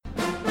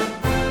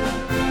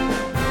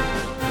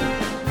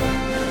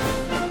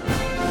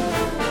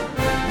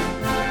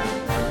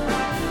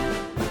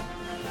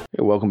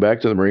Welcome back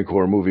to the Marine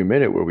Corps Movie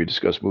Minute, where we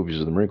discuss movies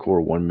of the Marine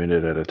Corps 1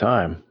 minute at a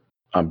time.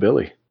 I'm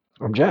Billy.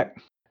 I'm Jack.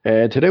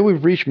 And today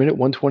we've reached minute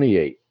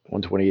 128.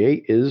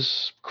 128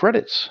 is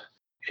credits.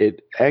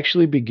 It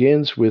actually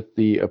begins with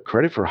the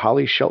credit for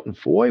Holly Shelton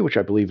Foy, which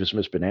I believe is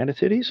Miss Banana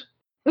Titties.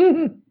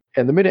 Mm-hmm.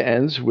 And the minute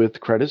ends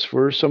with credits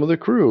for some of the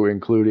crew,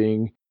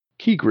 including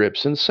key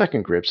grips and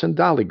second grips and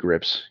dolly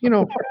grips. You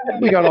know,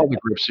 we got all the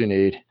grips you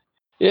need.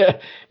 Yeah,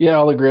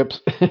 all the grips.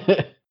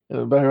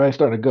 But I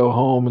started to go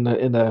home in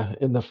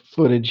the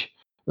footage.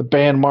 The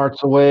band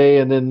marks away,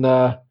 and then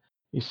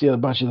you see a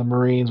bunch of the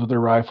Marines with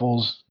their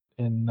rifles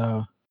and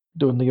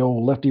doing the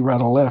old lefty right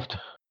on left.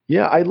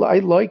 Yeah, I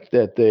like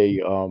that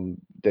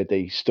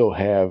they still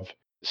have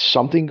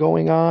something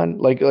going on.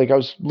 Like I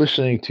was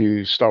listening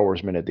to Star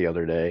Wars Minute the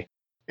other day,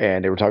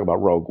 and they were talking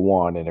about Rogue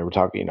One, and they were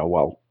talking,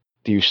 well,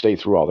 do you stay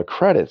through all the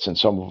credits? And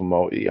some of them,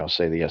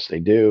 say that yes,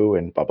 they do,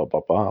 and blah blah blah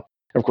blah.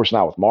 And of course,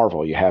 now with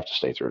Marvel, you have to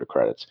stay through the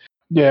credits.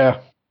 Yeah.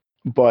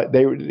 But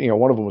they,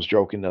 one of them was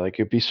joking that like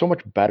it'd be so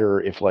much better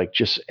if like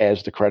just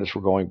as the credits were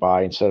going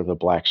by, instead of the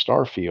black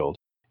star field,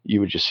 you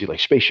would just see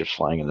like spaceships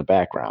flying in the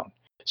background.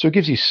 So it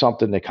gives you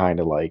something to kind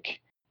of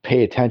like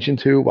pay attention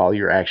to while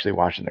you're actually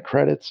watching the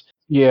credits.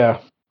 Yeah.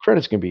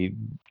 Credits can be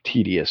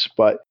tedious,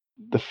 but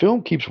the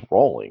film keeps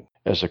rolling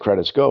as the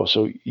credits go.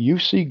 So you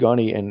see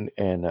Gunny and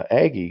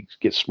Aggie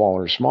get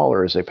smaller and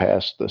smaller as they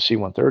pass the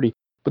C-130,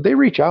 but they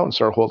reach out and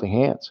start holding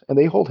hands, and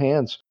they hold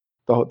hands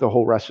the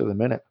whole rest of the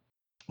minute.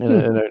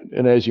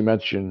 And as you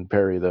mentioned,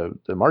 Perry, the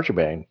marching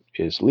band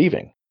is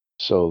leaving,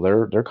 so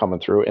they're coming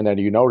through, and then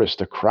you notice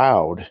the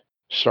crowd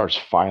starts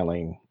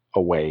filing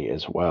away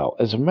as well.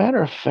 As a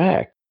matter of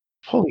fact,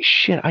 holy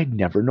shit, I'd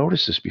never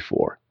noticed this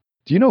before.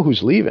 Do you know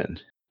who's leaving?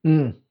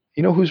 Mm.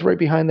 You know who's right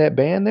behind that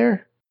band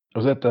there?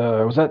 Was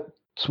that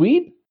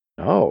Swede?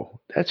 No,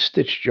 that's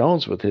Stitch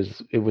Jones with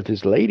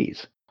his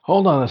ladies.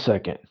 Hold on a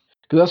second,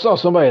 because I saw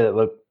somebody that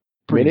looked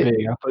pretty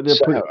big. I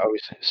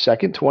was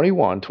second,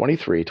 21,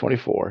 23,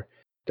 24.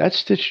 That's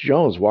Stitch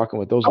Jones walking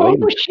with those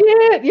ladies. Oh,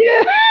 shit,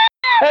 yeah.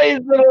 his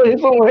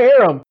little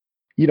harem.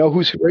 You know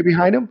who's right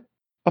behind him?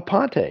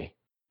 Aponte.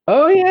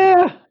 Oh,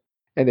 yeah.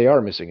 And they are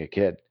missing a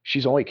kid.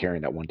 She's only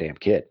carrying that one damn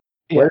kid.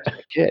 Where's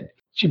the kid?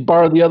 She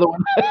borrowed the other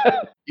one.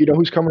 You know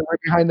who's coming right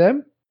behind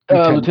them?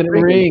 Lieutenant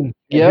Ring.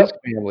 Yeah. His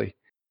family.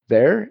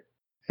 There.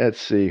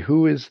 Let's see.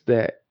 Who is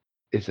that?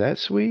 Is that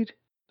Swede?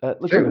 That's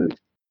not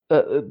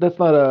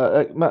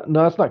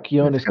no, that's not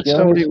Keonis.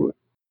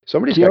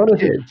 Somebody's got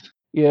kids.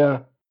 Yeah.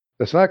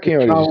 That's not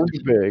Keonis.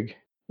 He's too big.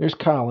 There's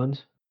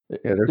Collins.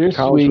 Yeah, there's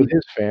Collins with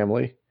his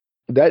family.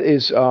 That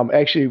is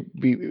actually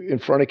in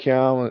front of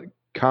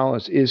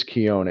Collins is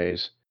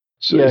Keonis.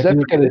 So is that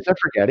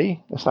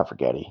Forgetti? That's not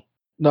Forgetti.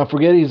 No,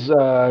 Forgetti's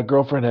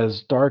girlfriend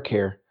has dark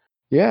hair.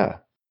 Yeah.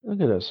 Look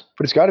at this.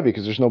 But it's got to be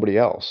because there's nobody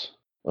else.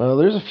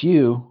 There's a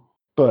few,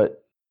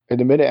 but and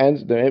the minute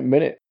ends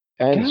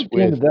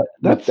with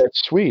that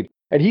Swede.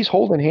 And he's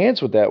holding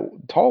hands with that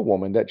tall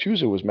woman that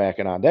Chusa was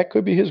macking on. That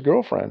could be his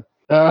girlfriend.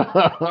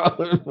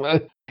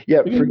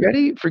 Yeah,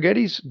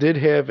 Forgetti's did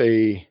have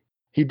he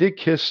did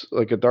kiss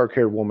like a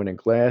dark-haired woman in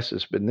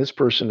glasses, but this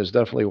person is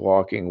definitely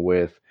walking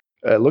with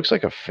it looks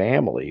like a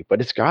family, but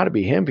it's got to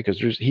be him because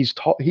he's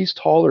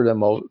taller than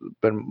most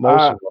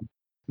of them.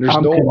 There's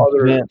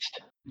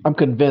I'm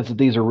convinced that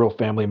these are real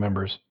family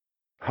members.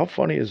 How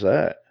funny is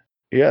that?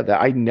 Yeah,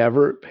 that I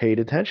never paid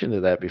attention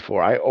to that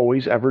before. I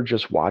always ever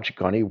just watch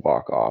Gunny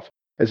walk off.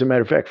 As a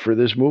matter of fact, for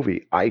this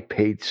movie, I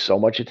paid so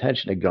much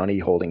attention to Gunny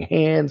holding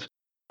hands,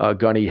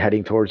 Gunny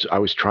heading towards. I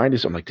was trying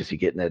to. I'm like, does he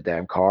get in that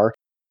damn car?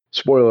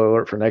 Spoiler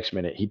alert for next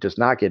minute. He does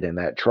not get in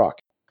that truck,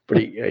 but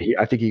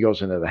I think he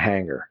goes into the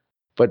hangar.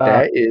 But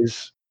that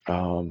is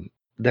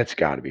that's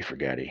got to be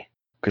Forgetti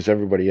because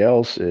everybody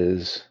else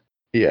is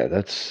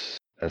that's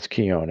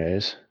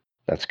Keonis,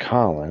 that's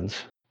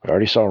Collins. We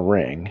already saw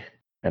Ring,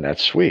 and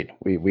that's Swede.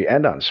 We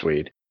end on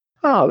Swede.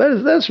 Oh,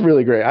 that's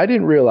really great. I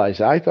didn't realize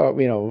that. I thought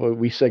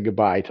we said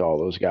goodbye to all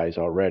those guys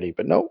already,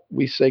 but no,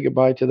 we say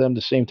goodbye to them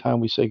the same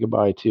time we say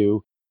goodbye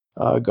to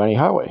Gunny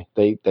Highway.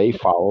 They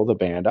follow the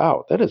band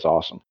out. That is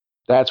awesome.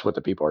 That's what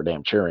the people are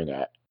damn cheering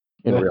at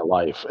in real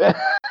life.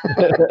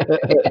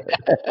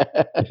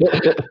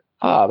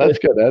 That's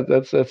good.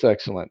 That's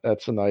excellent.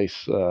 That's a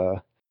nice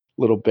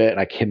little bit, and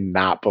I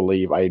cannot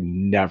believe I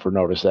never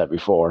noticed that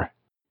before.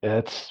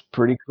 That's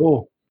pretty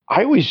cool.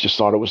 I always just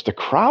thought it was the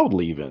crowd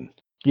leaving.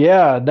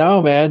 Yeah,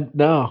 no, man,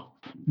 no.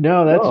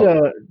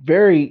 That's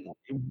very,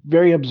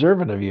 very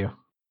observant of you.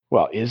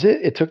 Well, is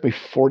it? It took me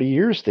 40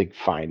 years to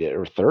find it,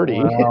 or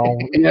 30. Wow.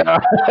 Yeah.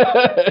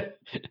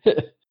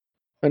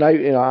 And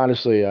I,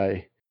 honestly,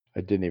 I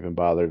didn't even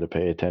bother to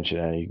pay attention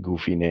to any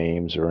goofy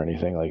names or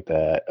anything like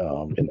that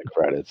in the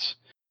credits.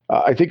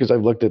 I think because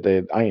I've looked at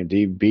the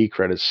IMDb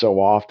credits so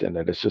often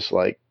that it's just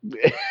like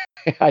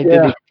I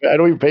don't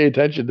even pay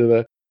attention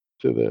to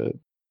the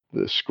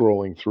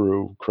scrolling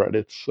through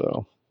credits.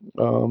 So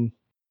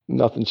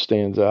nothing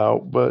stands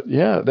out. But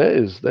yeah,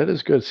 that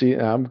is good. See,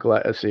 I'm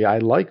glad. See, I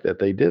like that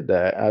they did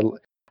that.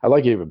 I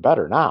like it even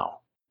better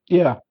now.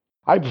 Yeah.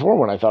 Before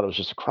when I thought it was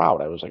just a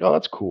crowd, I was like, oh,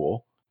 that's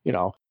cool.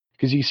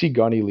 because you see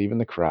Gunny leaving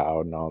the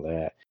crowd and all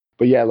that.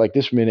 But yeah, like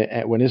this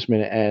minute, when this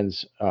minute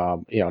ends,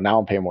 now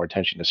I'm paying more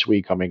attention to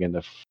Sweet coming in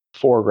the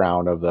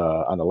foreground of the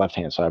on the left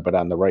hand side, but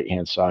on the right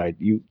hand side,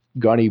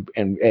 Gunny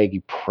and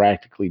Aggie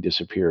practically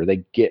disappear.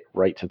 They get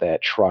right to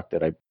that truck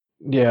that I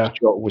Yeah.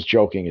 was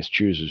joking is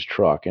Choose's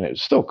truck, and it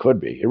still could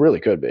be. It really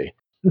could be.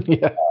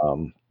 Yeah.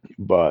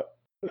 But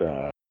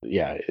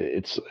yeah,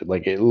 it's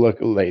like it look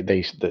like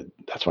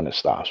that's when it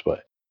stops.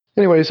 But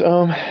anyways,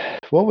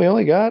 well, we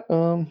only got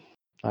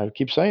I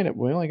keep saying it.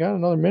 We only got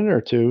another minute or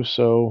two.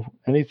 So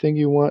anything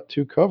you want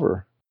to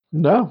cover?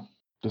 No,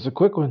 just a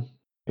quick one.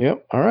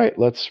 Yep. All right.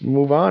 Let's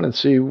move on and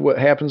see what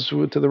happens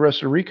to the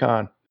rest of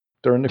Recon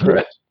during the Yeah.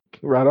 credits.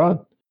 Right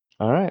on.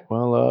 All right.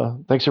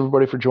 Well, thanks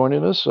everybody for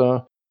joining us.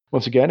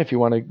 Once again, if you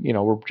want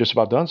to, we're just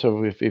about done.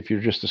 So if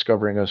you're just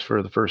discovering us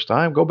for the first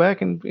time, go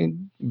back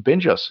and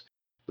binge us,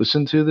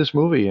 listen to this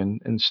movie,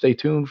 and stay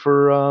tuned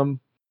for,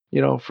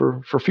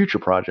 for future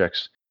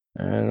projects.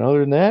 And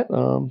other than that,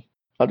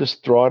 I'll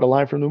just throw out a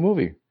line from the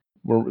movie.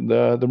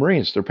 The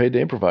Marines, they're paid to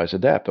improvise,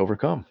 adapt,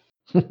 overcome,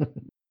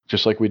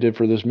 just like we did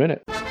for this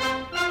minute.